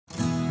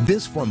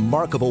This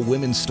remarkable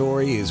women's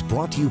story is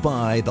brought to you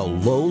by the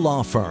Lowe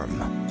Law Firm.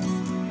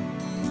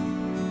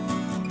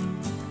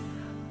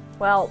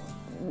 Well,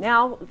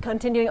 now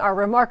continuing our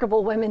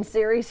Remarkable Women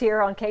series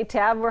here on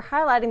KTAB, we're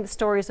highlighting the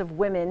stories of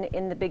women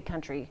in the big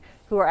country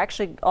who are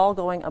actually all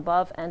going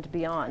above and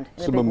beyond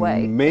in a big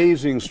way. Some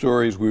amazing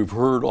stories we've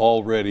heard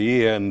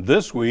already, and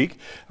this week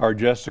our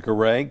Jessica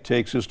Rank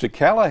takes us to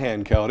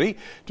Callahan County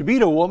to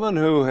meet a woman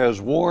who has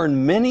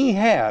worn many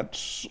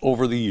hats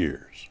over the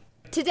years.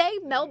 Today,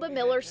 Melba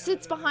Miller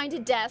sits behind a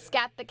desk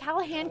at the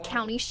Callahan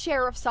County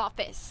Sheriff's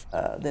Office.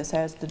 This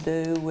has to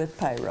do with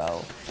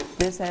payroll.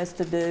 This has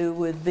to do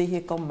with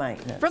vehicle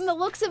maintenance. From the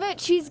looks of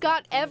it, she's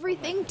got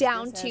everything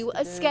down to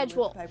a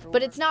schedule.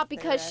 But it's not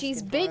because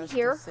she's been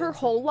here her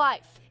whole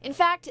life. In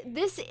fact,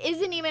 this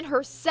isn't even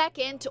her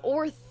second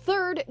or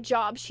third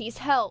job she's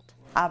held.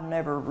 I've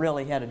never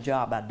really had a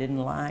job I didn't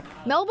like.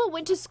 Melba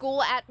went to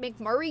school at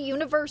McMurray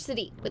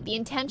University with the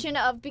intention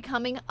of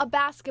becoming a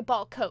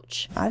basketball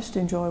coach. I just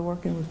enjoy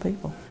working with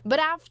people. But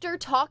after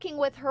talking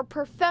with her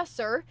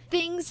professor,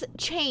 things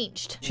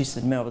changed. She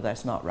said, Melba,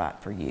 that's not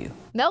right for you.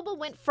 Melba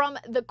went from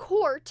the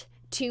court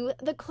to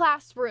the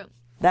classroom.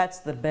 That's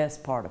the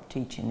best part of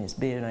teaching, is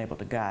being able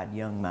to guide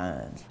young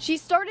minds. She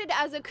started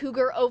as a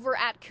cougar over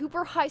at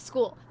Cooper High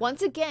School,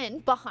 once again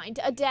behind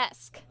a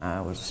desk.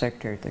 I was a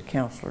secretary at the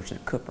counselors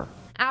at Cooper.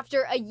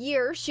 After a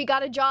year, she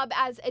got a job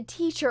as a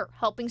teacher,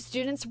 helping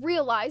students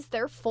realize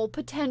their full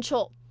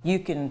potential. You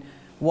can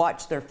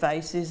watch their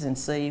faces and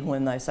see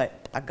when they say,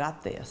 I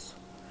got this.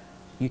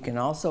 You can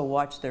also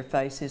watch their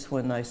faces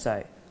when they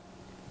say,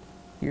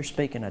 you're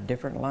speaking a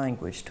different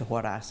language to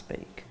what I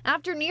speak.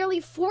 After nearly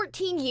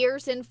 14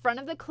 years in front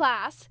of the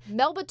class,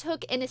 Melba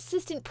took an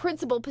assistant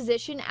principal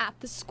position at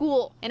the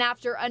school. And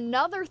after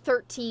another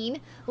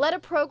 13, led a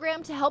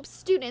program to help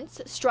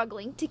students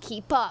struggling to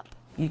keep up.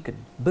 You could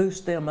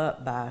boost them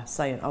up by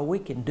saying, oh, we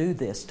can do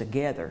this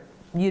together.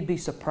 You'd be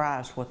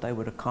surprised what they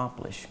would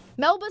accomplish.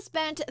 Melba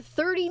spent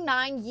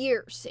 39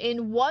 years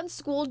in one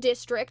school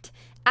district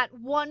at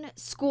one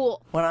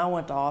school. When I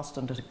went to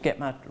Austin to get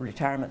my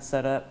retirement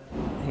set up,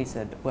 he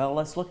said, well,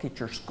 let's look at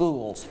your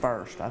schools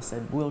first. I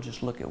said, we'll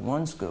just look at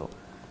one school.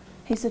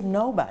 He said,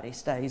 nobody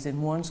stays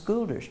in one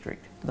school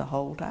district the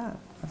whole time.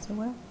 I said,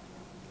 well,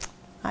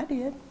 I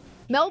did.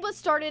 Melba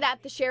started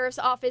at the sheriff's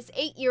office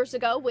 8 years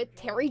ago with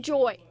Terry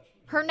Joy.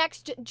 Her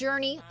next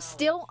journey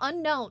still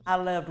unknown.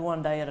 I lived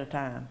one day at a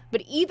time.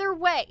 But either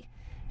way,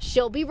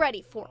 she'll be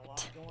ready for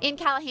it. In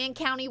Callahan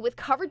County, with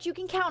coverage you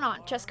can count on,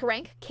 Jessica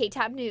Rank,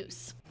 KTAB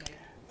News.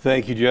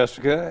 Thank you,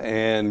 Jessica,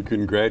 and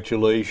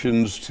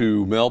congratulations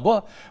to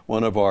Melba,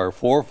 one of our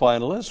 4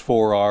 finalists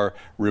for our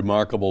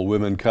Remarkable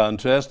Women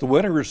contest. The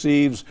winner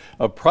receives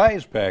a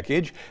prize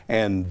package,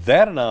 and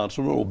that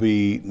announcement will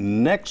be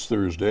next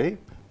Thursday,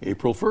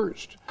 April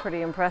 1st.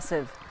 Pretty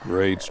impressive.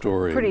 Great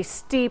story. Pretty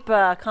steep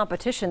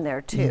competition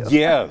there, too.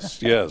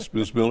 Yes, yes.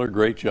 Ms. Miller,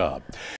 great job.